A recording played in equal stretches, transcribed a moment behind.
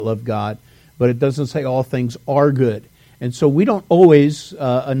of God, but it doesn't say all things are good. And so we don't always,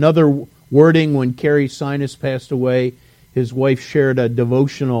 another wording when Kerry Sinus passed away, his wife shared a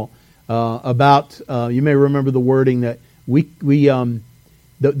devotional about, you may remember the wording that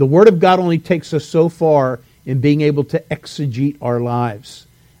the Word of God only takes us so far in being able to exegete our lives.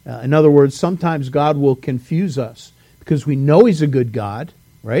 In other words, sometimes God will confuse us because we know He's a good God,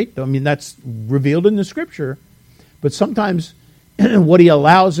 right? I mean, that's revealed in the Scripture. But sometimes what He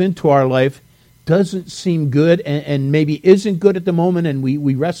allows into our life doesn't seem good and maybe isn't good at the moment, and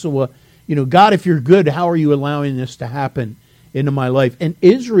we wrestle with, God, if you're good, how are you allowing this to happen into my life? And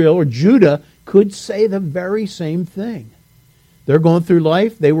Israel or Judah could say the very same thing. They're going through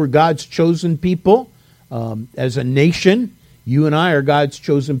life. They were God's chosen people as a nation. You and I are God's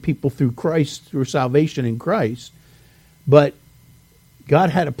chosen people through Christ, through salvation in Christ. But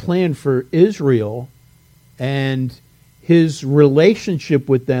God had a plan for Israel, and His relationship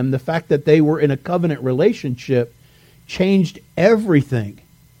with them, the fact that they were in a covenant relationship, changed everything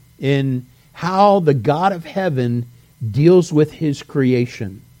in how the God of heaven deals with His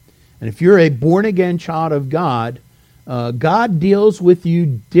creation. And if you're a born-again child of God, God deals with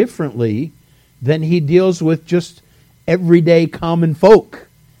you differently than He deals with just everyday common folk,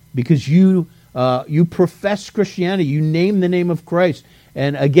 because you profess Christianity, you name the name of Christ.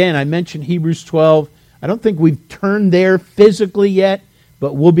 And again, I mentioned Hebrews 12. I don't think we've turned there physically yet,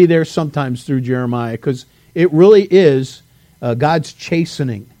 but we'll be there sometimes through Jeremiah, because it really is God's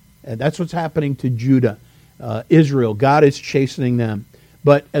chastening. And that's what's happening to Judah, Israel. God is chastening them.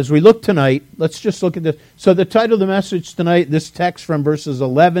 But as we look tonight, let's just look at this. So the title of the message tonight, this text from verses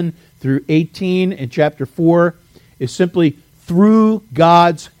 11 through 18 in chapter 4, is simply through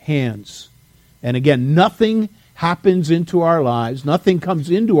God's hands. And again, nothing happens into our lives, nothing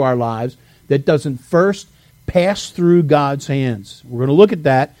comes into our lives that doesn't first pass through God's hands. We're going to look at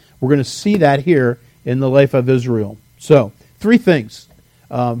that. We're going to see that here in the life of Israel. So, three things.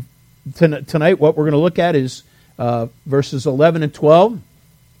 Tonight, what we're going to look at is verses 11 and 12.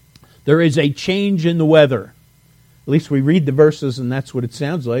 There is a change in the weather. At least we read the verses, and that's what it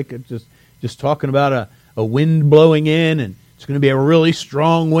sounds like. It's just talking about a wind blowing in, and it's going to be a really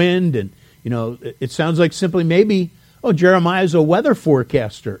strong wind. And, it sounds like simply maybe, Jeremiah's a weather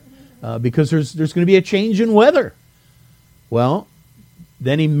forecaster because there's going to be a change in weather. Well,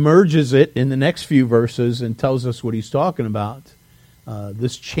 then he merges it in the next few verses and tells us what he's talking about.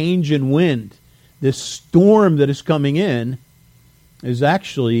 This change in wind, this storm that is coming in, is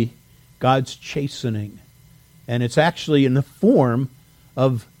actually God's chastening. And it's actually in the form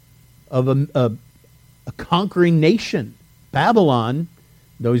of a conquering nation. Babylon,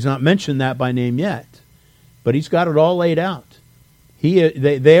 though he's not mentioned that by name yet, but he's got it all laid out.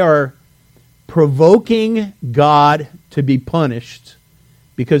 They are provoking God to be punished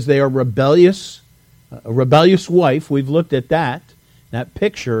because they are rebellious, a rebellious wife. We've looked at that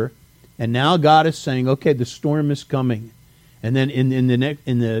picture, and now God is saying, okay, the storm is coming. And then in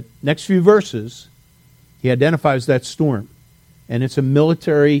the next few verses, he identifies that storm. And it's a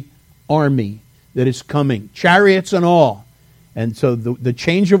military army that is coming, chariots and all. And so the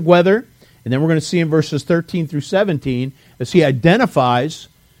change of weather, and then we're going to see in verses 13 through 17, as he identifies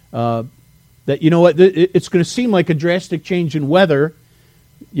that, it's going to seem like a drastic change in weather,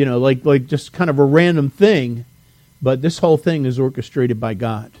 like just kind of a random thing, but this whole thing is orchestrated by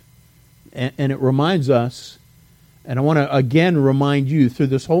God. And it reminds us, and I want to again remind you through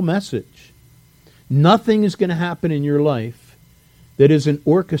this whole message, nothing is going to happen in your life that isn't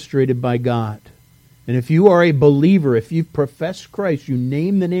orchestrated by God. And if you are a believer, if you've professed Christ, you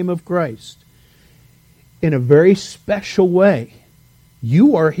name the name of Christ, in a very special way,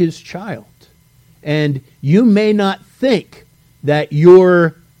 you are His child. And you may not think that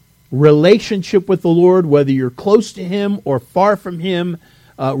your relationship with the Lord, whether you're close to Him or far from Him,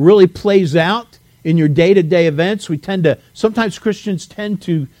 really plays out in your day-to-day events. Sometimes Christians tend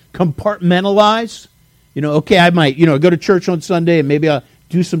to compartmentalize. Okay, I might, go to church on Sunday and maybe I'll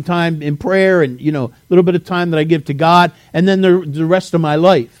do some time in prayer and, a little bit of time that I give to God, and then the rest of my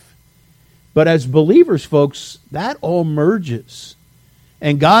life. But as believers, folks, that all merges.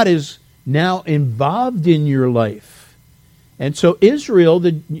 And God is now involved in your life. And so Israel,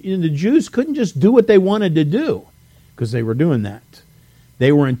 the Jews couldn't just do what they wanted to do because they were doing that.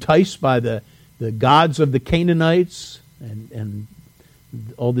 They were enticed by the gods of the Canaanites and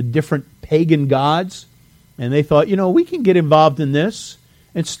all the different pagan gods. And they thought, we can get involved in this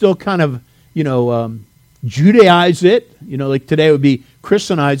and still kind of, Judaize it. Like today it would be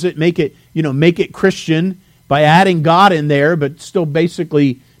Christianize it, make it Christian by adding God in there, but still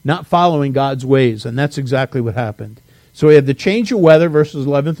basically not following God's ways. And that's exactly what happened. So we have the change of weather, verses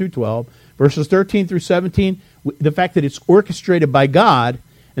 11 through 12. Verses 13 through 17, the fact that it's orchestrated by God.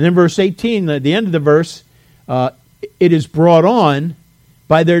 And then verse 18, at the end of the verse, it is brought on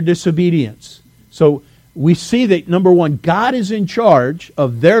by their disobedience. So we see that, number one, God is in charge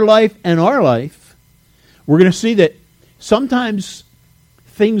of their life and our life. We're going to see that sometimes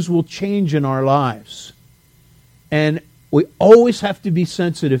things will change in our lives. And we always have to be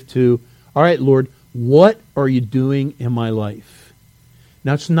sensitive to, all right, Lord, what are you doing in my life?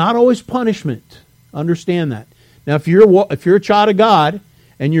 Now, it's not always punishment. Understand that. Now, if you're a child of God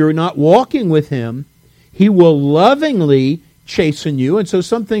and you're not walking with Him, He will lovingly chasten you. And so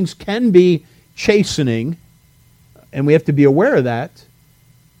some things can be chastening, and we have to be aware of that.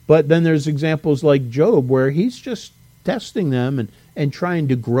 But then there's examples like Job where He's just testing them and trying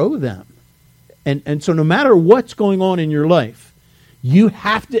to grow them. And so no matter what's going on in your life, you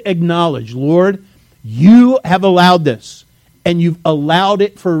have to acknowledge, Lord, you have allowed this, and you've allowed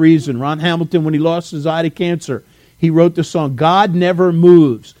it for a reason. Ron Hamilton, when he lost his eye to cancer, he wrote the song, God never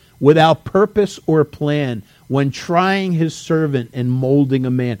moves without purpose or plan when trying His servant and molding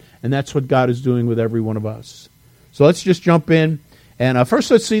a man. And that's what God is doing with every one of us. So let's just jump in. And first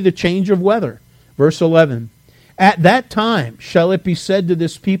let's see the change of weather. Verse 11. At that time shall it be said to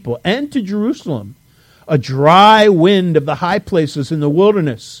this people and to Jerusalem, a dry wind of the high places in the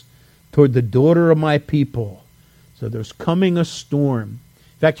wilderness toward the daughter of my people. So there's coming a storm.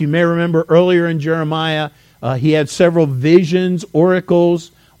 In fact, you may remember earlier in Jeremiah, he had several visions,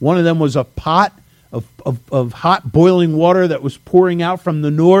 oracles. One of them was a pot of hot boiling water that was pouring out from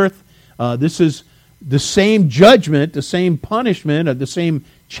the north. This is the same judgment, the same punishment, the same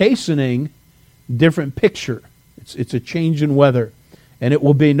chastening, different picture. It's a change in weather. And it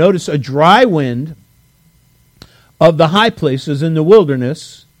will be, notice, a dry wind of the high places in the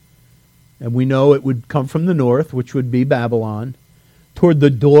wilderness. And we know it would come from the north, which would be Babylon, toward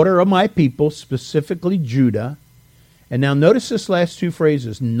the daughter of my people, specifically Judah. And now notice this last two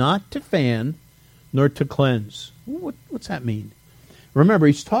phrases, not to fan nor to cleanse. What's that mean? Remember,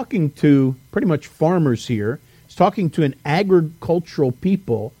 he's talking to pretty much farmers here. He's talking to an agricultural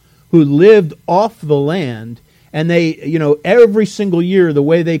people who lived off the land. And they, every single year, the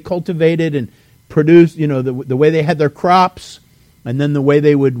way they cultivated and produced, the way they had their crops, and then the way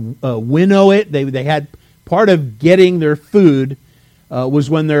they would winnow it, they had part of getting their food was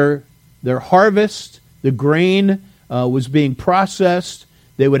when their harvest, the grain was being processed.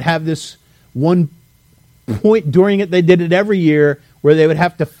 They would have this one point during it, they did it every year, where they would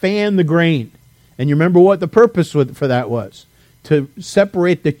have to fan the grain. And you remember what the purpose for that was? To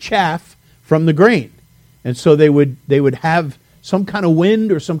separate the chaff from the grain. And so they would have some kind of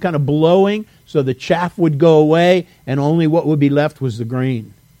wind or some kind of blowing, so the chaff would go away, and only what would be left was the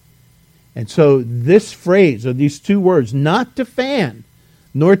grain. And so this phrase, or these two words, not to fan,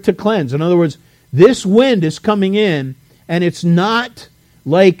 nor to cleanse. In other words, this wind is coming in, and it's not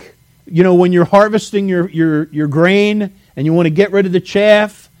like, when you're harvesting your grain, and you want to get rid of the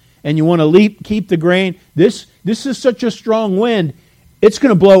chaff, and you want to keep the grain. This is such a strong wind, it's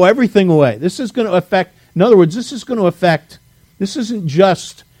going to blow everything away. This is going to affect, in other words, this isn't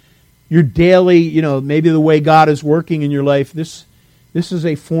just your daily, maybe the way God is working in your life. This is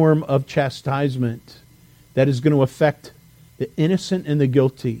a form of chastisement that is going to affect the innocent and the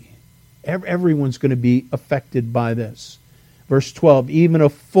guilty. Everyone's going to be affected by this. Verse 12, even a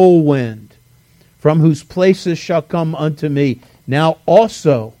full wind, from whose places shall come unto me. Now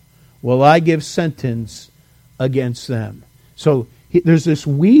also will I give sentence against them. So there's this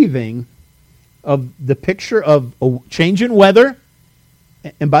weaving of the picture of a change in weather.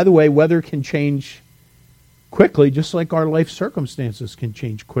 And by the way, weather can change quickly, just like our life circumstances can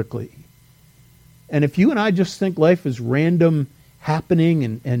change quickly. And if you and I just think life is random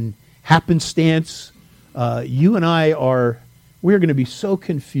happening and happenstance, you and we're going to be so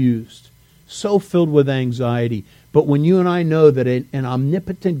confused, so filled with anxiety. But when you and I know that an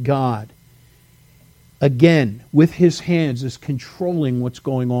omnipotent God, again, with His hands, is controlling what's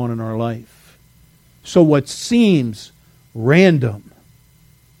going on in our life. So what seems random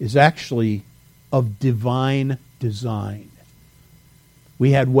is actually of divine design.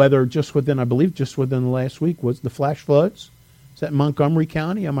 We had weather just within the last week, was the flash floods. Is that in Montgomery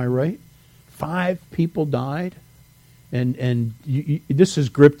County? Am I right? 5 people died. And this has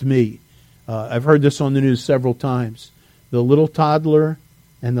gripped me. I've heard this on the news several times. The little toddler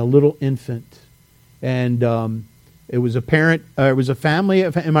and the little infant. And it was a parent, it was a family.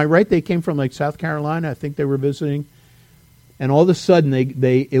 Am I right? They came from like South Carolina. I think they were visiting. And all of a sudden,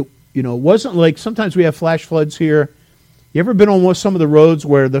 it wasn't like, sometimes we have flash floods here. You ever been on some of the roads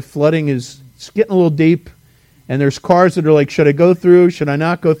where the flooding it's getting a little deep, And there's cars that are like, should I go through? Should I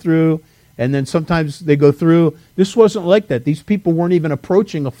not go through? And then sometimes they go through. This wasn't like that. These people weren't even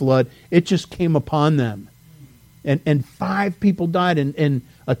approaching a flood. It just came upon them. And 5 people died. And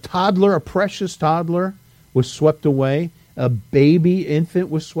a toddler, a precious toddler, was swept away. A baby infant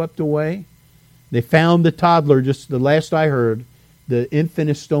was swept away. They found the toddler, just the last I heard. The infant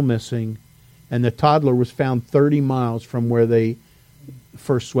is still missing. And the toddler was found 30 miles from where they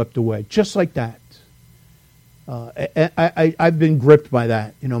first swept away. Just like that. I've been gripped by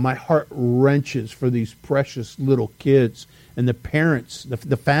that. My heart wrenches for these precious little kids and the parents,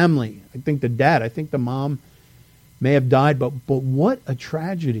 the family. I think the dad, I think the mom may have died, but what a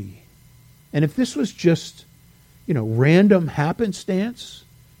tragedy. And if this was just, random happenstance,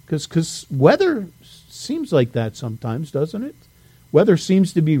 because weather seems like that sometimes, doesn't it? Weather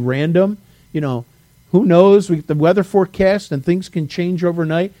seems to be random. Who knows? We get the weather forecast and things can change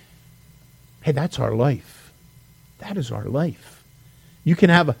overnight. Hey, that's our life. That is our life. You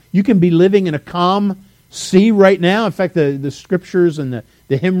can be living in a calm sea right now. In fact, the scriptures and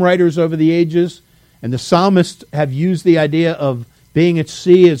the hymn writers over the ages and the psalmists have used the idea of being at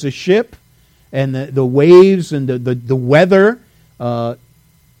sea as a ship, and the waves and the weather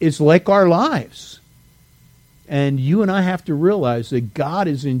is like our lives. And you and I have to realize that God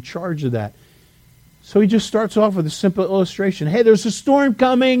is in charge of that. So he just starts off with a simple illustration. Hey, there's a storm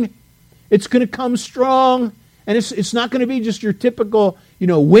coming. It's going to come strong. And it's not going to be just your typical,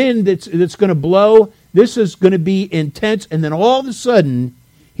 wind that's going to blow. This is going to be intense. And then all of a sudden,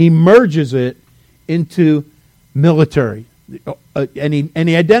 he merges it into military. And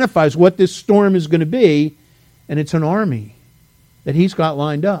he identifies what this storm is going to be. And it's an army that he's got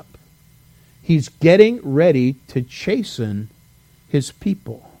lined up. He's getting ready to chasten his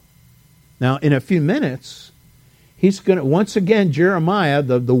people. Now, in a few minutes, he's going to, once again, Jeremiah,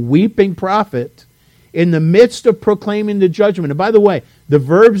 the weeping prophet, in the midst of proclaiming the judgment. And by the way, the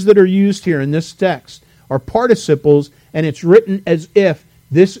verbs that are used here in this text are participles, and it's written as if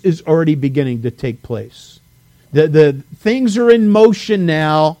this is already beginning to take place. The things are in motion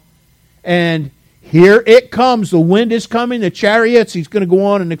now, and here it comes. The wind is coming, the chariots. He's going to go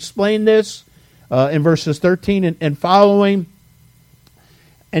on and explain this in verses 13 and following.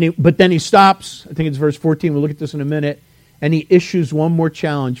 But then he stops. I think it's verse 14. We'll look at this in a minute. And he issues one more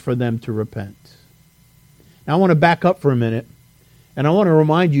challenge for them to repent. Now I want to back up for a minute, and I want to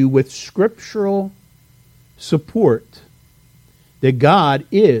remind you with scriptural support that God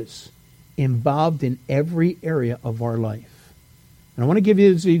is involved in every area of our life. And I want to give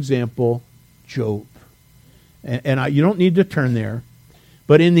you as the example, Job. And you don't need to turn there,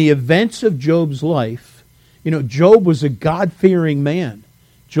 but in the events of Job's life, Job was a God-fearing man.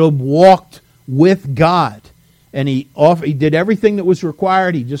 Job walked with God, and he did everything that was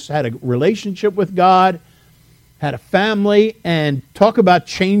required. He just had a relationship with God, had a family, and talk about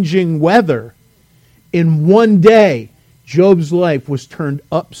changing weather. In one day, Job's life was turned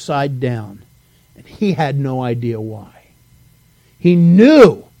upside down, and he had no idea why. He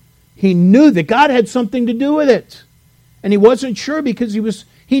knew that God had something to do with it, and he wasn't sure because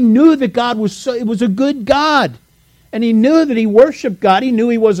he knew that God it was a good God, and he knew that he worshiped God. He knew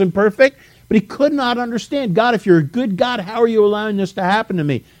he wasn't perfect, but he could not understand, God, if you're a good God, how are you allowing this to happen to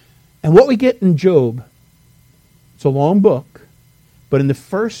me? And what we get in Job, it's a long book, but in the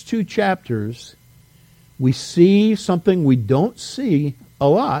first 2 chapters, we see something we don't see a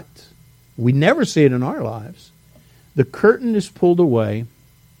lot. We never see it in our lives. The curtain is pulled away,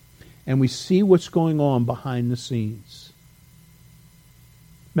 and we see what's going on behind the scenes.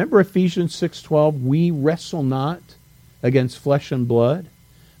 Remember Ephesians 6:12? We wrestle not against flesh and blood,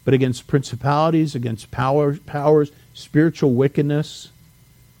 but against principalities, against powers, spiritual wickedness.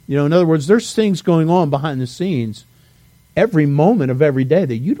 In other words, there's things going on behind the scenes every moment of every day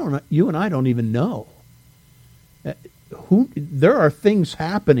that you and I don't even know. There are things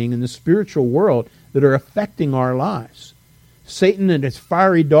happening in the spiritual world that are affecting our lives. Satan and his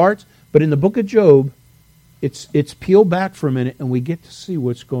fiery darts, but in the book of Job, it's peeled back for a minute and we get to see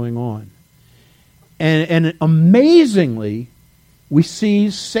what's going on. And amazingly, we see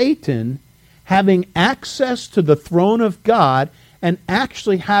Satan having access to the throne of God and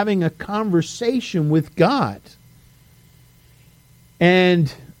actually having a conversation with God.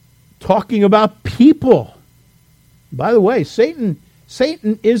 And talking about people. By the way, Satan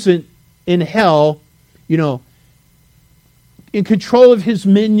isn't in hell, in control of his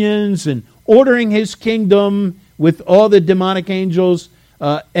minions and ordering his kingdom with all the demonic angels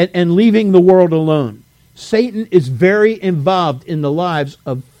and leaving the world alone. Satan is very involved in the lives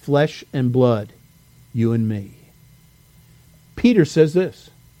of flesh and blood, you and me. Peter says this,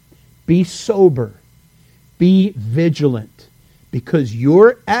 be sober, be vigilant, because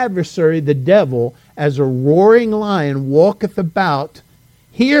your adversary, the devil, as a roaring lion, walketh about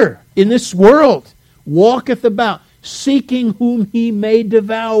here in this world, walketh about, seeking whom he may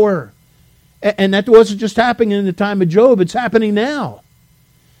devour. And that wasn't just happening in the time of Job, it's happening now.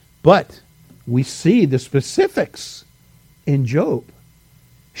 But we see the specifics in Job.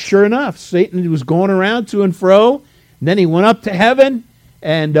 Sure enough, Satan was going around to and fro, and then he went up to heaven,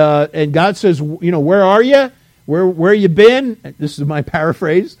 and God says, where are you? Where you been? This is my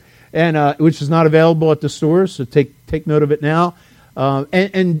paraphrase, and which is not available at the stores, so take note of it now.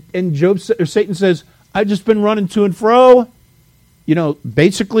 And Satan says, I've just been running to and fro,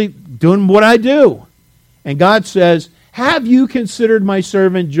 basically doing what I do. And God says, have you considered my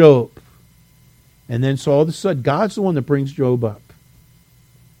servant Job? And then so all of a sudden, God's the one that brings Job up.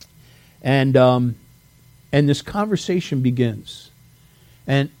 And this conversation begins.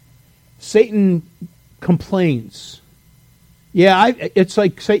 And Satan complains. It's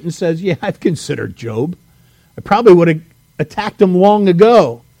like Satan says, I've considered Job. I probably would have attacked him long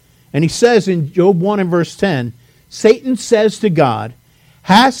ago. And he says in Job 1 and verse 10, Satan says to God,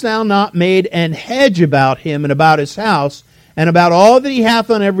 hast thou not made an hedge about him and about his house and about all that he hath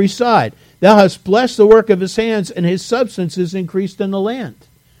on every side? Thou hast blessed the work of his hands, and his substance is increased in the land.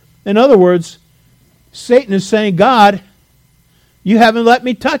 In other words, Satan is saying, God, you haven't let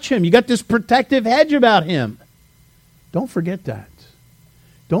me touch him. You got this protective hedge about him. Don't forget that.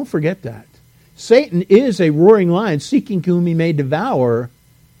 Don't forget that. Satan is a roaring lion seeking whom he may devour,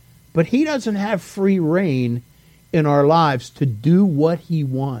 but he doesn't have free rein in our lives to do what he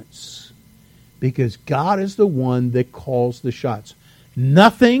wants, because God is the one that calls the shots.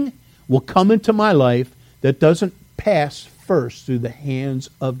 Nothing will come into my life that doesn't pass first through the hands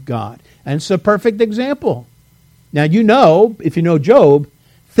of God. And it's a perfect example. Now, if you know Job,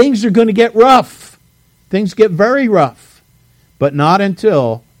 things are going to get rough. Things get very rough. But not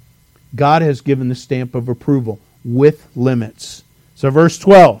until God has given the stamp of approval with limits. So verse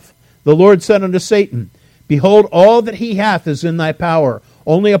 12, the Lord said unto Satan, behold, all that he hath is in thy power.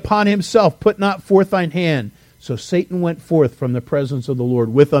 Only upon himself put not forth thine hand. So Satan went forth from the presence of the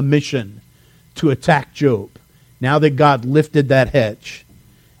Lord with a mission to attack Job, now that God lifted that hedge.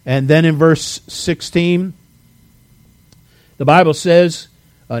 And then in verse 16, the Bible says,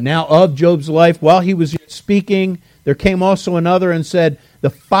 now of Job's life, while he was yet speaking, there came also another and said, the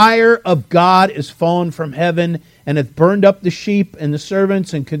fire of God is fallen from heaven, and hath burned up the sheep and the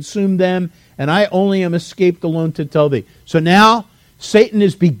servants, and consumed them, and I only am escaped alone to tell thee. So now Satan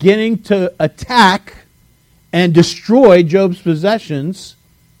is beginning to attack and destroy Job's possessions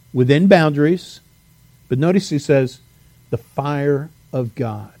within boundaries. But notice he says, the fire of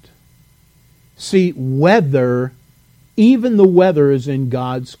God. See, even the weather is in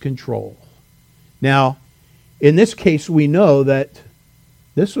God's control. Now, in this case, we know that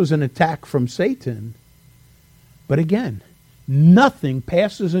this was an attack from Satan. But again, nothing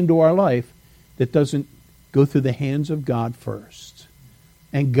passes into our life that doesn't go through the hands of God first.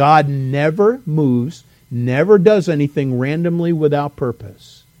 And God never moves, never does anything randomly without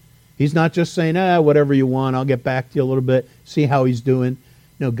purpose. He's not just saying, whatever you want, I'll get back to you a little bit, see how he's doing.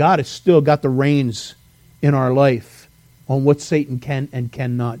 No, God has still got the reins in our life on what Satan can and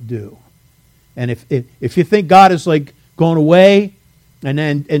cannot do. And if you think God is like going away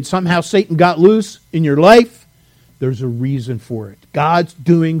and somehow Satan got loose in your life, there's a reason for it. God's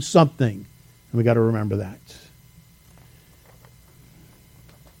doing something. And we got to remember that.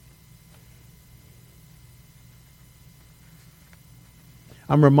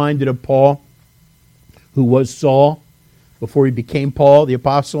 I'm reminded of Paul, who was Saul before he became Paul, the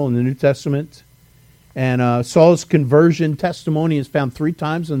apostle in the New Testament. And Saul's conversion testimony is found 3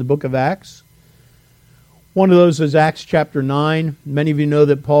 times in the book of Acts. One of those is Acts chapter 9. Many of you know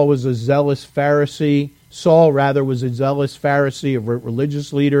that Paul was a zealous Pharisee. Saul, rather, was a zealous Pharisee, a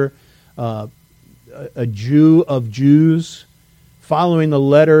religious leader, a Jew of Jews, following the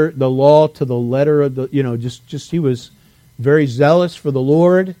law to the letter of the, he was very zealous for the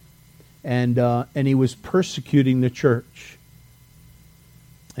Lord, and he was persecuting the church.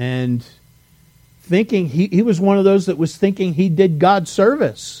 And thinking, he was one of those that was thinking he did God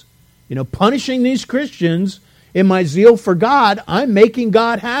service. Punishing these Christians in my zeal for God, I'm making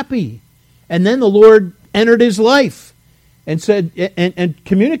God happy. And then the Lord entered his life and said and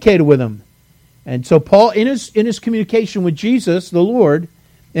communicated with him. And so Paul, in his communication with Jesus, the Lord,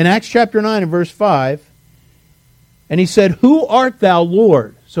 in Acts chapter 9 and verse 5, and he said, who art thou,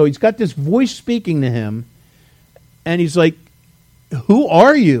 Lord? So he's got this voice speaking to him, and he's like, who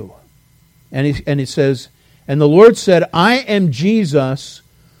are you? And he says, and the Lord said, I am Jesus,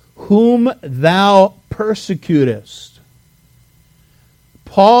 whom thou persecutest.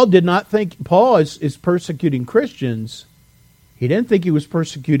 Paul did not think, Paul is persecuting Christians. He didn't think he was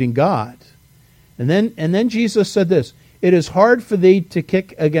persecuting God. And then Jesus said this, it is hard for thee to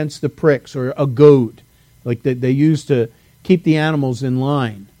kick against the pricks, or a goad, like they used to keep the animals in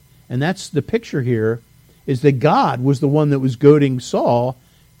line. And that's the picture here, is that God was the one that was goading Saul,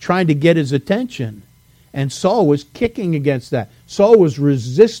 trying to get his attention. And Saul was kicking against that. Saul was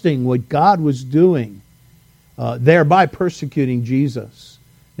resisting what God was doing, thereby persecuting Jesus.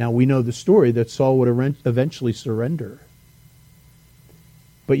 Now we know the story that Saul would eventually surrender.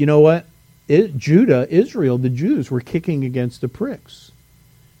 But you know what? Judah, Israel, the Jews were kicking against the pricks.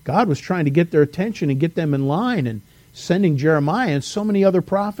 God was trying to get their attention and get them in line, and sending Jeremiah and so many other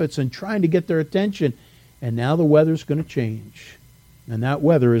prophets and trying to get their attention. And now the weather's going to change. And that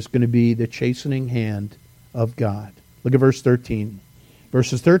weather is going to be the chastening hand of God. Look at verse 13.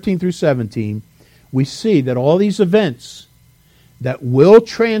 Verses 13 through 17, we see that all these events that will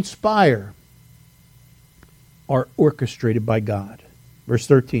transpire are orchestrated by God. Verse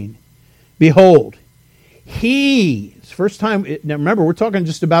 13. Behold, He, it's the first time, now remember, we're talking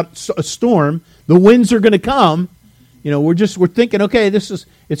just about a storm. The winds are going to come. You know, we're thinking, okay,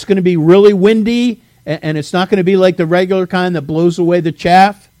 it's going to be really windy, and it's not going to be like the regular kind that blows away the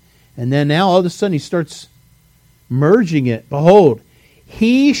chaff. And then now all of a sudden He starts merging it. Behold,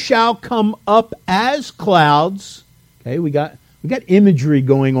 He shall come up as clouds. Okay, we got imagery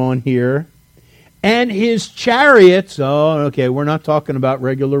going on here. And His chariots, we're not talking about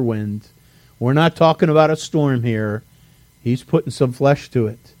regular wind. We're not talking about a storm here. He's putting some flesh to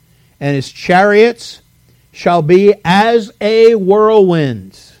it. And His chariots shall be as a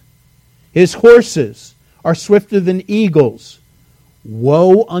whirlwind. His horses are swifter than eagles.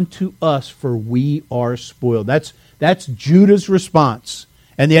 Woe unto us, for we are spoiled. That's Judah's response.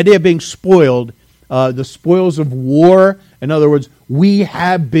 And the idea of being spoiled, the spoils of war, in other words, we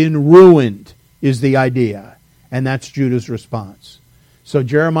have been ruined, is the idea. And that's Judah's response. So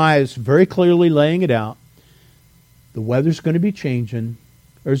Jeremiah is very clearly laying it out. The weather's going to be changing.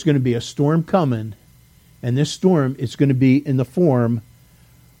 There's going to be a storm coming. And this storm is going to be in the form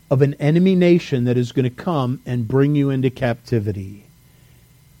of an enemy nation that is going to come and bring you into captivity.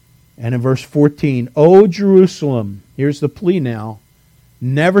 And in verse 14, O Jerusalem, here's the plea now,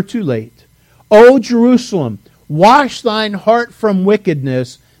 never too late. O Jerusalem, wash thine heart from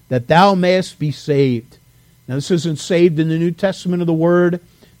wickedness, that thou mayest be saved. Now this isn't saved in the New Testament of the Word.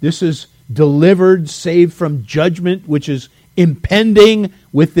 This is delivered, saved from judgment, which is impending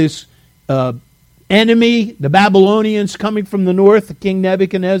with this enemy, the Babylonians coming from the north, King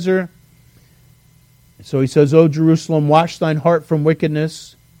Nebuchadnezzar. So he says, O Jerusalem, wash thine heart from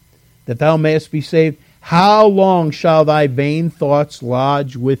wickedness, that thou mayest be saved. How long shall thy vain thoughts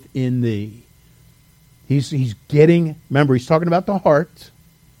lodge within thee? He's getting, remember, he's talking about the heart.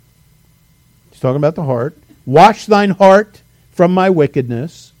 He's talking about the heart. Wash thine heart from my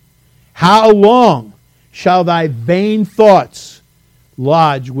wickedness. How long shall thy vain thoughts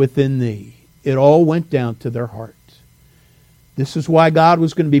lodge within thee? It all went down to their heart. This is why God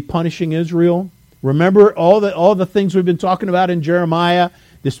was going to be punishing Israel. Remember all the things we've been talking about in Jeremiah,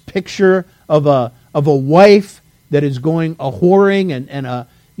 this picture of a wife that is going a whoring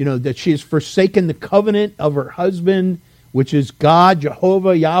and that she has forsaken the covenant of her husband, which is God,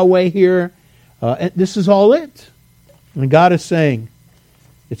 Jehovah, Yahweh here. And this is all it. And God is saying,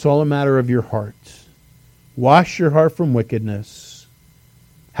 it's all a matter of your heart. Wash your heart from wickedness.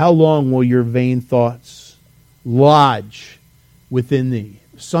 How long will your vain thoughts lodge within thee?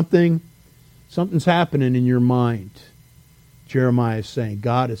 Something's happening in your mind. Jeremiah is saying,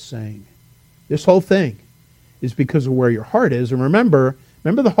 God is saying, this whole thing is because of where your heart is. And remember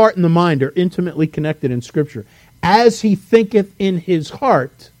the heart and the mind are intimately connected in Scripture. As he thinketh in his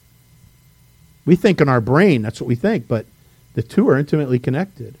heart, we think in our brain, that's what we think, but the two are intimately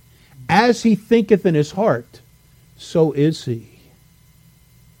connected. As he thinketh in his heart, so is he.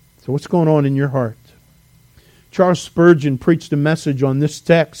 So what's going on in your heart? Charles Spurgeon preached a message on this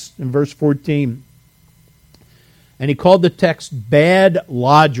text in verse 14. And he called the text bad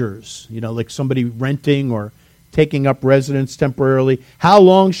lodgers, like somebody renting or taking up residence temporarily. How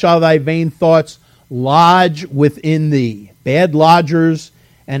long shall thy vain thoughts lodge within thee? Bad lodgers,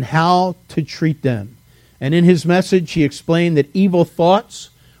 and how to treat them. And in his message, he explained that evil thoughts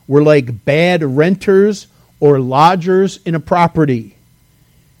were like bad renters or lodgers in a property.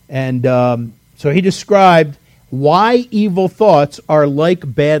 And so he described why evil thoughts are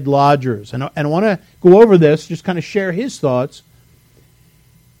like bad lodgers. And I want to go over this, just kind of share his thoughts,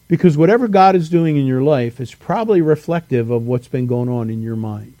 because whatever God is doing in your life is probably reflective of what's been going on in your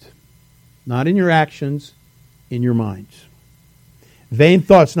mind. Not in your actions, in your minds. Vain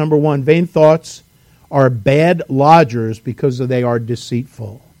thoughts, number one. Vain thoughts are bad lodgers because they are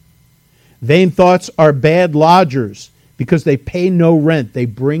deceitful. Vain thoughts are bad lodgers because they pay no rent. They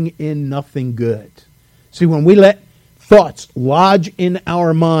bring in nothing good. See, when we let thoughts lodge in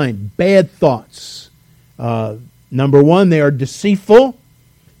our mind, bad thoughts, number one, they are deceitful.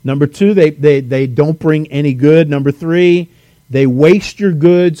 Number two, they don't bring any good. Number three, they waste your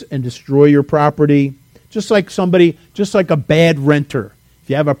goods and destroy your property. Just like a bad renter. If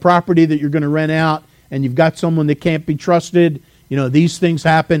you have a property that you're going to rent out and you've got someone that can't be trusted, these things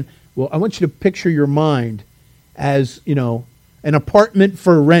happen. Well, I want you to picture your mind as, an apartment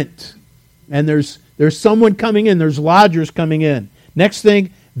for rent. And there's someone coming in, there's lodgers coming in. Next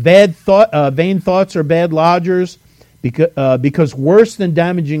thing, vain thoughts are bad lodgers because worse than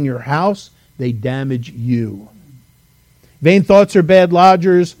damaging your house, they damage you. Vain thoughts are bad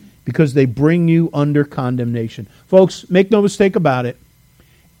lodgers because they bring you under condemnation. Folks, make no mistake about it.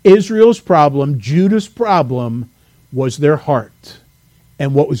 Israel's problem, Judah's problem, was their heart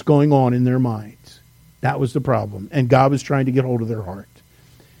and what was going on in their minds. That was the problem. And God was trying to get hold of their heart.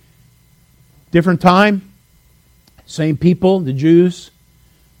 Different time, same people, the Jews.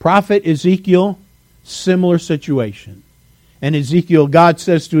 Prophet Ezekiel, similar situation. And Ezekiel, God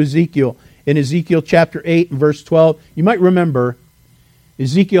says to Ezekiel, in Ezekiel chapter 8 and verse 12, you might remember,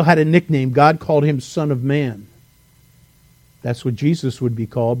 Ezekiel had a nickname. God called him Son of Man. That's what Jesus would be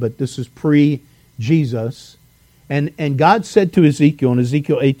called, but this is pre-Jesus. And God said to Ezekiel in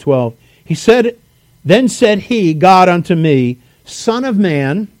Ezekiel 8:12, He said, Then said he, God unto me, Son of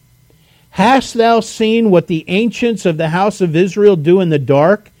man, hast thou seen what the ancients of the house of Israel do in the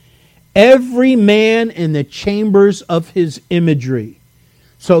dark? Every man in the chambers of his imagery.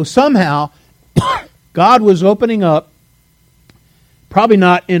 So somehow, God was opening up, probably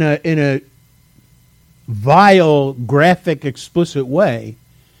not in a vile, graphic, explicit way,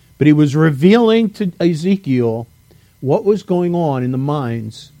 but He was revealing to Ezekiel what was going on in the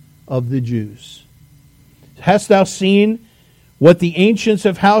minds of the Jews. Hast thou seen what the ancients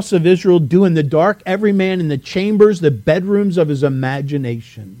of house of Israel do in the dark? Every man in the chambers, the bedrooms of his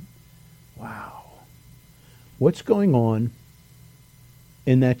imagination. Wow. What's going on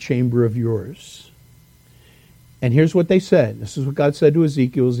in that chamber of yours? And here's what they said. This is what God said to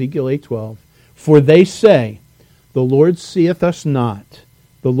Ezekiel, Ezekiel 8:12. For they say, The Lord seeth us not.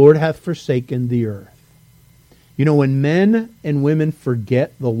 The Lord hath forsaken the earth. When men and women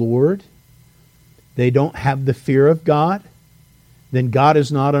forget the Lord, they don't have the fear of God, then God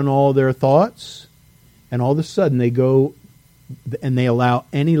is not in all their thoughts, and all of a sudden they go and they allow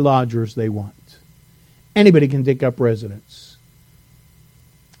any lodgers they want. Anybody can take up residence.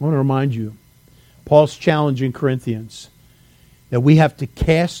 I want to remind you, Paul's challenge in Corinthians, that we have to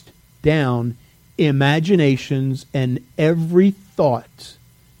cast down imaginations and every thought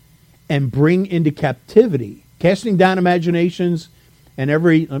and bring into captivity. Casting down imaginations and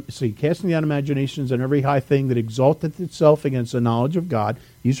every high thing that exalteth itself against the knowledge of God.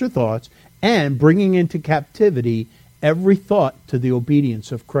 These are thoughts. And bringing into captivity every thought to the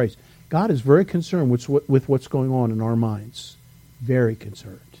obedience of Christ. God is very concerned with what's going on in our minds. Very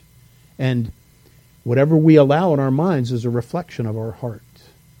concerned. And whatever we allow in our minds is a reflection of our heart.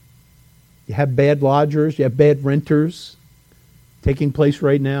 You have bad lodgers, you have bad renters taking place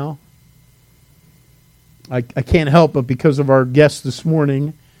right now. I can't help but because of our guest this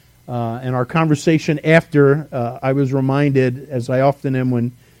morning and our conversation after, I was reminded, as I often am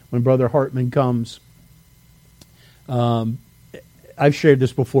when Brother Hartman comes. I've shared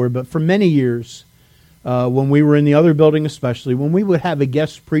this before, but for many years, when we were in the other building especially, when we would have a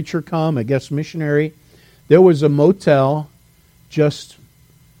guest preacher come, a guest missionary, there was a motel just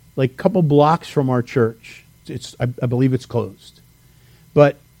like a couple blocks from our church. I believe it's closed.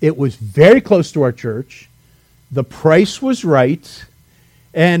 But it was very close to our church. The price was right.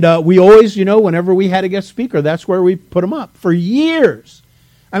 And we always, whenever we had a guest speaker, that's where we put them up for years.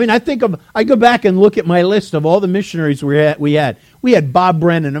 I mean, I go back and look at my list of all the missionaries we had. We had Bob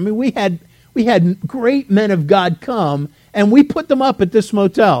Brennan. I mean, we had great men of God come, and we put them up at this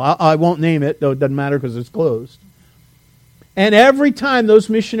motel. I won't name it, though it doesn't matter because it's closed. And every time those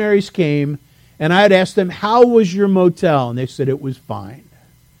missionaries came, and I'd ask them, how was your motel? And they said it was fine.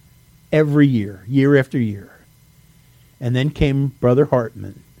 Every year after year. And then came Brother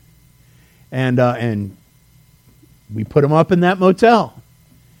Hartman. And we put him up in that motel.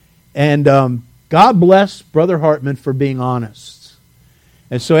 And God bless Brother Hartman for being honest.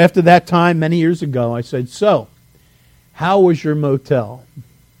 And so after that time, many years ago, I said, so, how was your motel?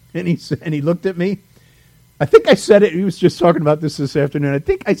 And he looked at me. I think I said it. He was just talking about this afternoon. I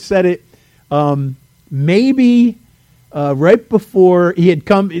think I said it maybe right before he had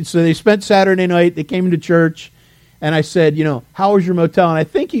come, so they spent Saturday night, they came to church, and I said, how was your motel? And I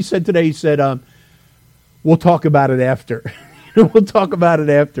think he said today, we'll talk about it after. We'll talk about it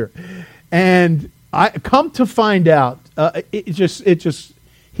after. And I come to find out,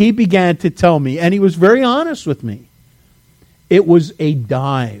 he began to tell me, and he was very honest with me. It was a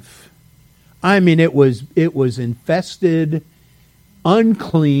dive. I mean, it was infested,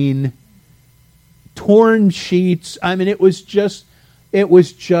 unclean, torn sheets. I mean, it was just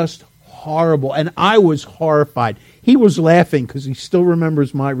horrible. And I was horrified. He was laughing because he still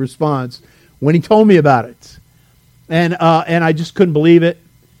remembers my response when he told me about it. And I just couldn't believe it.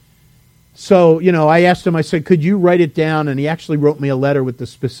 So, I asked him, I said, could you write it down? And he actually wrote me a letter with the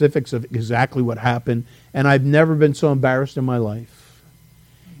specifics of exactly what happened. And I've never been so embarrassed in my life.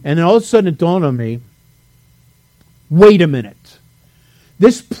 And then all of a sudden it dawned on me, wait a minute.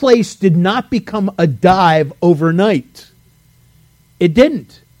 This place did not become a dive overnight. It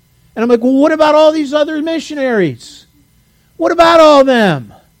didn't. And I'm like, well, what about all these other missionaries? What about all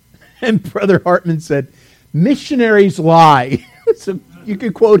them? And Brother Hartman said, missionaries lie. So you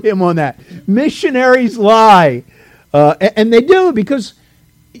could quote him on that. Missionaries lie. And they do because,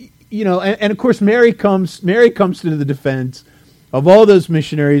 and of course Mary comes to the defense of all those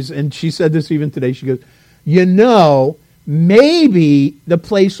missionaries. And she said this even today. She goes, maybe the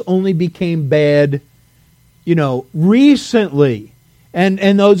place only became bad, recently.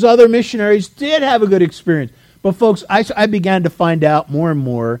 And those other missionaries did have a good experience. But folks, I began to find out more and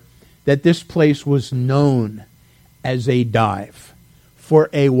more that this place was known as a dive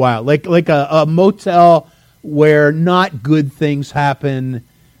for a while. Like a motel where not good things happen,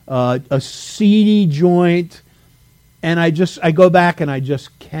 a seedy joint. And I go back and I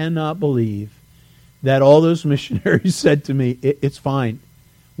just cannot believe that all those missionaries said to me, it's fine,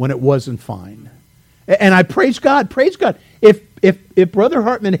 when it wasn't fine. And I praise God. If Brother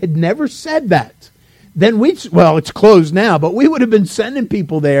Hartman had never said that, then it's closed now, but we would have been sending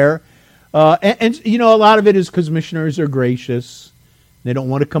people there. And a lot of it is because missionaries are gracious. They don't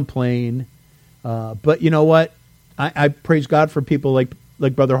want to complain. But you know what? I praise God for people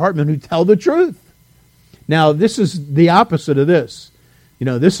like Brother Hartman who tell the truth. Now, this is the opposite of this.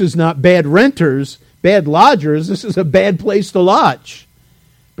 This is not bad renters, bad lodgers. This is a bad place to lodge.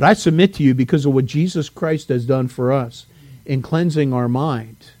 But I submit to you, because of what Jesus Christ has done for us in cleansing our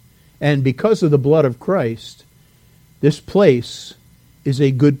mind, and because of the blood of Christ, this place is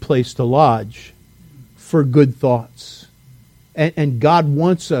a good place to lodge for good thoughts. And God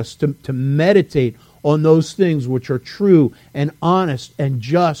wants us to meditate on those things which are true and honest and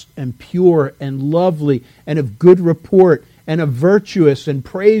just and pure and lovely and of good report and of virtuous and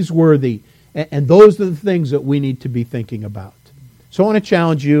praiseworthy. And those are the things that we need to be thinking about. So I want to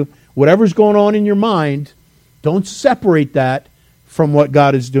challenge you, whatever's going on in your mind, don't separate that from what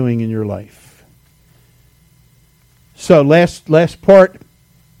God is doing in your life. So last part,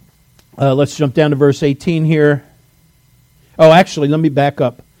 let's jump down to verse 18 here. Oh, actually, let me back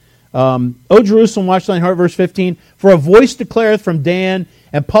up. O Jerusalem, watch thine heart, verse 15. For a voice declareth from Dan,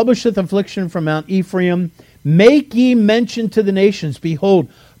 and publisheth affliction from Mount Ephraim. Make ye mention to the nations. Behold,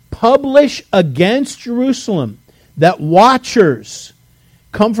 publish against Jerusalem, that watchers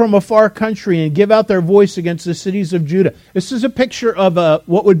come from a far country and give out their voice against the cities of Judah. This is a picture of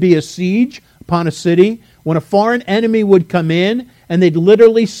what would be a siege upon a city, when a foreign enemy would come in, and they'd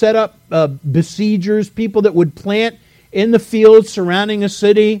literally set up besiegers, people that would plant in the fields surrounding a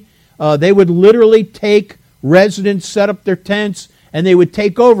city. They would literally take residents, set up their tents, and they would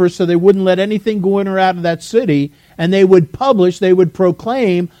take over so they wouldn't let anything go in or out of that city, and they would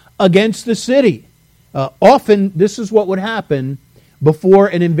proclaim against the city. Often, this is what would happen before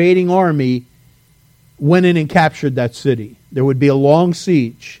an invading army went in and captured that city. There would be a long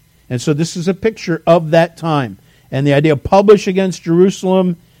siege. And so this is a picture of that time. And the idea of publish against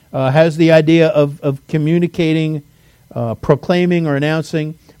Jerusalem has the idea of communicating, proclaiming or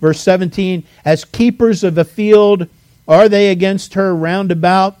announcing. Verse 17, as keepers of a field, are they against her round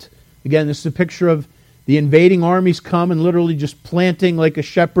about? Again, this is a picture of the invading armies come and literally just planting like a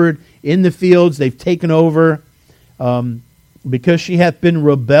shepherd in the fields. They've taken over. Because she hath been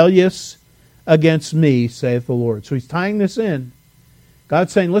rebellious against me, saith the Lord. So he's tying this in.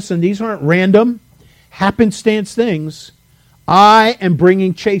 God's saying, listen, these aren't random, happenstance things. I am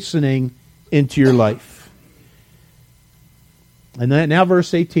bringing chastening into your life. And then now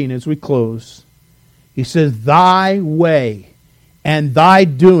verse 18, as we close, he says, thy way and thy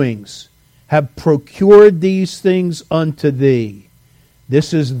doings have procured these things unto thee.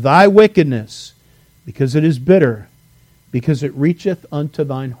 This is thy wickedness, because it is bitter, because it reacheth unto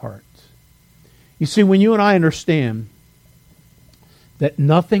thine heart. You see, when you and I understand that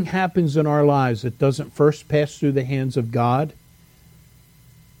nothing happens in our lives that doesn't first pass through the hands of God,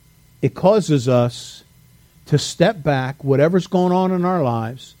 it causes us to step back, whatever's going on in our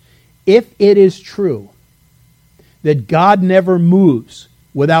lives. If it is true that God never moves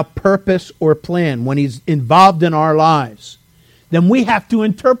without purpose or plan when He's involved in our lives, then we have to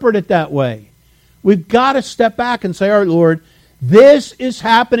interpret it that way. We've got to step back and say, all right, Lord, this is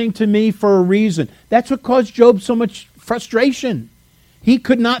happening to me for a reason. That's what caused Job so much frustration. He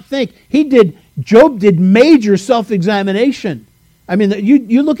could not think. Job did major self-examination. I mean,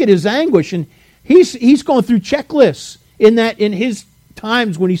 you look at his anguish, and he's going through checklists in his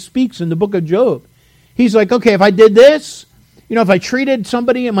times when he speaks in the book of Job. He's like, okay, if I did this, if I treated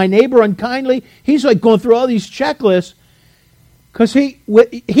somebody and my neighbor unkindly, he's like going through all these checklists because he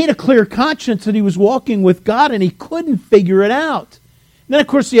had a clear conscience that he was walking with God and he couldn't figure it out. And then, of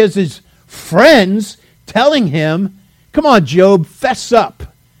course, he has his friends telling him, come on, Job, fess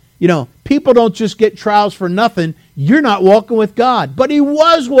up. People don't just get trials for nothing. You're not walking with God. But he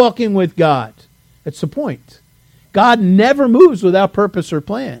was walking with God. That's the point. God never moves without purpose or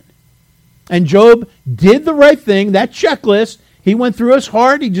plan. And Job did the right thing, that checklist. He went through his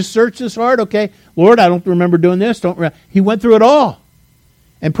heart. He just searched his heart. Okay, Lord, I don't remember doing this. He went through it all.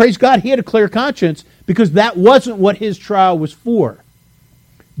 And praise God, he had a clear conscience because that wasn't what his trial was for.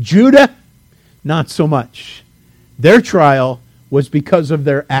 Judah, not so much. Their trial was because of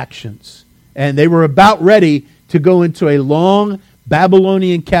their actions. And they were about ready to go into a long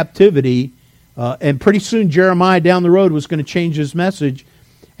Babylonian captivity. And pretty soon Jeremiah down the road was going to change his message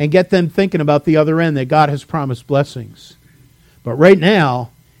and get them thinking about the other end, that God has promised blessings. But right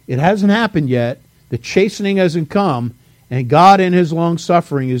now, it hasn't happened yet. The chastening hasn't come. And God in His long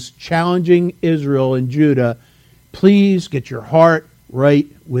suffering is challenging Israel and Judah. Please get your heart right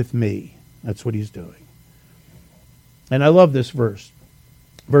with me. That's what He's doing. And I love this verse.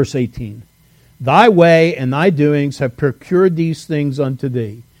 Verse 18. Thy way and thy doings have procured these things unto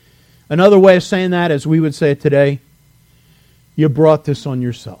thee. Another way of saying that, as we would say it today, you brought this on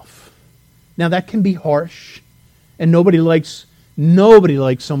yourself. Now that can be harsh, and nobody likes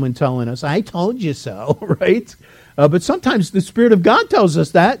someone telling us, I told you so, right? But sometimes the Spirit of God tells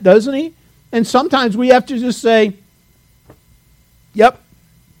us that, doesn't He? And sometimes we have to just say, yep,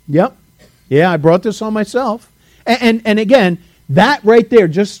 yeah, I brought this on myself. And again, that right there,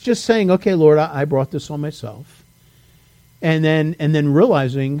 just saying, okay, Lord, I brought this on myself. And then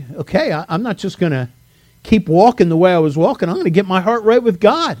realizing, okay, I'm not just going to keep walking the way I was walking. I'm going to get my heart right with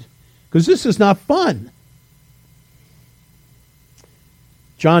God, because this is not fun.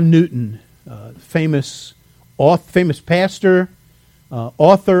 John Newton, famous pastor,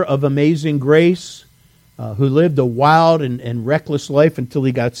 author of Amazing Grace, who lived a wild and reckless life until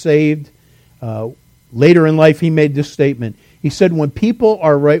he got saved. Later in life, he made this statement. He said, when people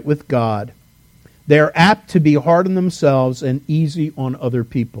are right with God, they are apt to be hard on themselves and easy on other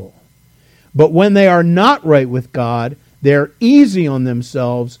people. But when they are not right with God, they're easy on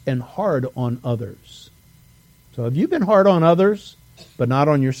themselves and hard on others. So have you been hard on others, but not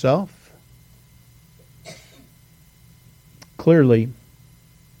on yourself? Clearly,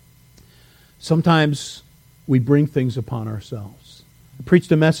 sometimes we bring things upon ourselves. I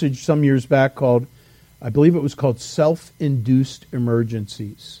preached a message some years back called, I believe it was called Self-Induced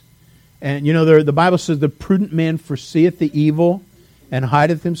Emergencies. And the Bible says, the prudent man foreseeth the evil and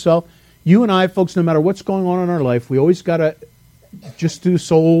hideth himself. You and I, folks, no matter what's going on in our life, we always got to just do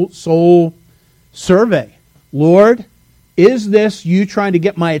soul survey. Lord, is this you trying to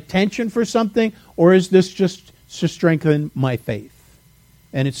get my attention for something, or is this just to strengthen my faith?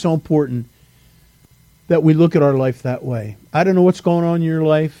 And it's so important that we look at our life that way. I don't know what's going on in your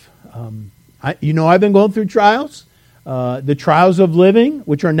life. I've been going through trials, the trials of living,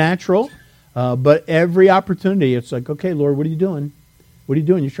 which are natural, but every opportunity, it's like, okay, Lord, what are you doing? What are you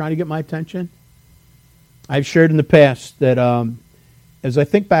doing? You're trying to get my attention? I've shared in the past that as I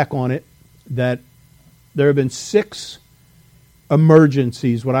think back on it, that there have been 6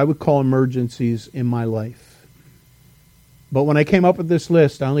 emergencies, what I would call emergencies in my life. But when I came up with this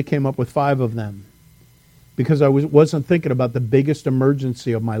list, I only came up with 5 of them because I wasn't thinking about the biggest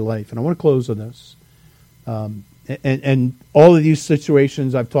emergency of my life. And I want to close on this. And all of these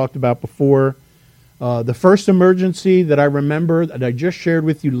situations I've talked about before. The first emergency that I remember that I just shared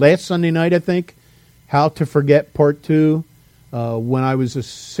with you last Sunday night, I think, How to Forget Part 2, when I was a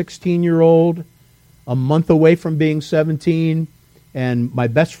 16-year-old, a month away from being 17, and my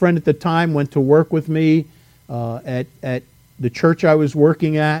best friend at the time went to work with me at the church I was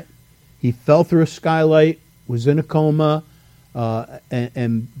working at. He fell through a skylight, was in a coma,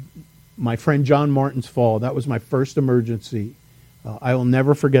 and my friend John Martin's fall. That was my first emergency. I will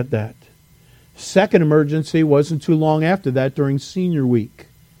never forget that. Second emergency wasn't too long after that, during senior week.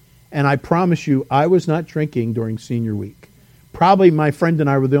 And I promise you, I was not drinking during senior week. Probably my friend and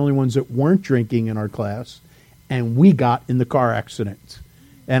I were the only ones that weren't drinking in our class, and we got in the car accident.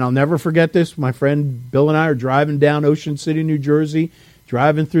 And I'll never forget this. My friend Bill and I are driving down Ocean City, New Jersey,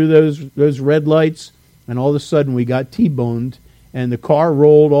 driving through those red lights, and all of a sudden we got T-boned, and the car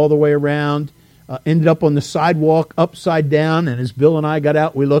rolled all the way around, ended up on the sidewalk upside down, and as Bill and I got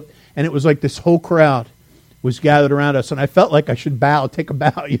out, we looked, and it was like this whole crowd was gathered around us, and I felt like I should take a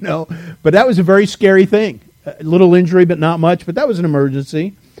bow, you know. But that was a very scary thing. A little injury, but not much, but that was an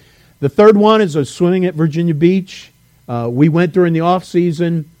emergency. The third one is I was swimming at Virginia Beach. We went during the off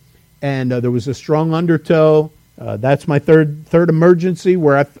season, and there was a strong undertow. That's my third emergency,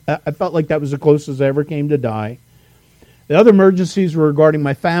 where I felt like that was the closest I ever came to die. The other emergencies were regarding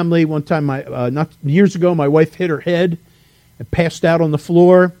my family. One time, not years ago, my wife hit her head and passed out on the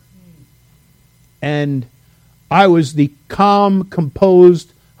floor, and I was the calm,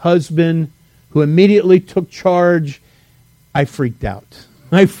 composed husband who immediately took charge. I freaked out.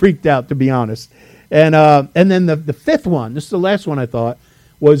 To be honest. And then the fifth one, this is the last one I thought,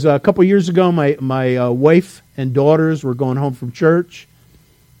 was a couple years ago. My wife and daughters were going home from church,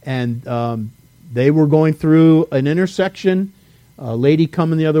 and they were going through an intersection. A lady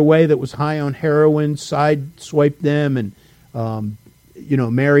coming the other way that was high on heroin side-swiped them, and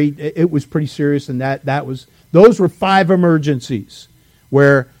Mary. It was pretty serious, and those were 5 emergencies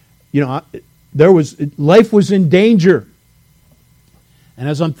where life was in danger. And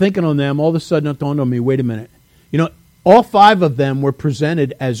as I'm thinking on them, all of a sudden it dawned on me, wait a minute. All 5 of them were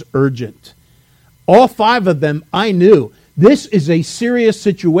presented as urgent. All 5 of them, I knew, this is a serious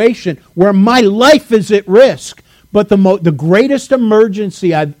situation where my life is at risk. But the greatest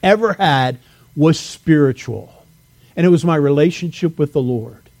emergency I've ever had was spiritual. And it was my relationship with the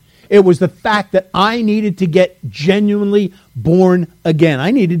Lord. It was the fact that I needed to get genuinely born again.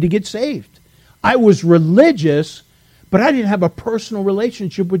 I needed to get saved. I was religious, but I didn't have a personal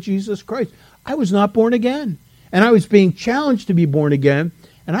relationship with Jesus Christ. I was not born again. And I was being challenged to be born again.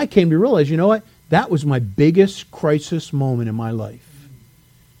 And I came to realize, you know what? That was my biggest crisis moment in my life.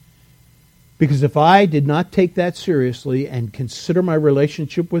 Because if I did not take that seriously and consider my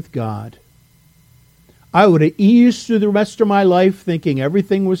relationship with God, I would have eased through the rest of my life thinking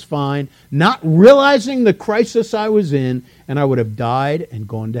everything was fine, not realizing the crisis I was in, and I would have died and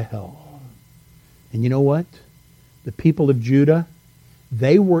gone to hell. And you know what? The people of Judah,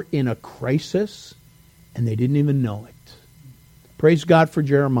 they were in a crisis, and they didn't even know it. Praise God for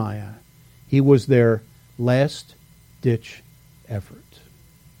Jeremiah. He was their last-ditch effort.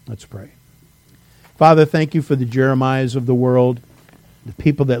 Let's pray. Father, thank you for the Jeremiahs of the world, the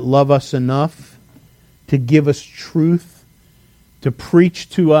people that love us enough to give us truth, to preach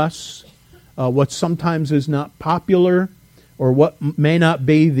to us what sometimes is not popular or what may not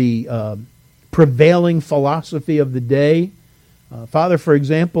be the prevailing philosophy of the day. Father, for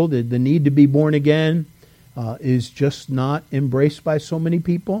example, the need to be born again is just not embraced by so many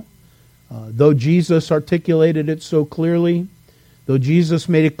people. Though Jesus articulated it so clearly, though Jesus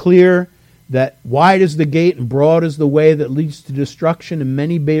made it clear that wide is the gate and broad is the way that leads to destruction, and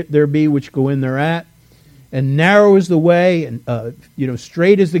many there be which go in thereat, and narrow is the way, and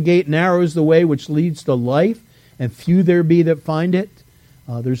straight is the gate, narrow is the way which leads to life, and few there be that find it.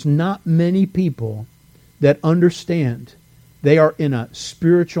 There's not many people that understand they are in a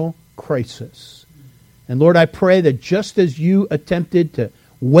spiritual crisis. And Lord, I pray that just as you attempted to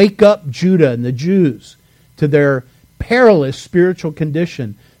wake up Judah and the Jews to their perilous spiritual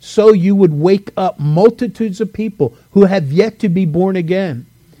condition, so you would wake up multitudes of people who have yet to be born again.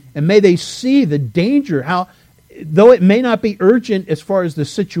 And may they see the danger, how, though it may not be urgent as far as the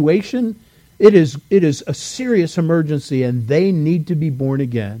situation, it is a serious emergency, and they need to be born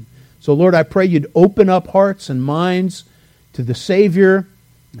again. So Lord, I pray you'd open up hearts and minds to the Savior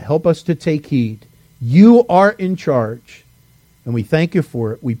and help us to take heed. You are in charge, and we thank you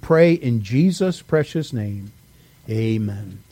for it. We pray in Jesus' precious name. Amen.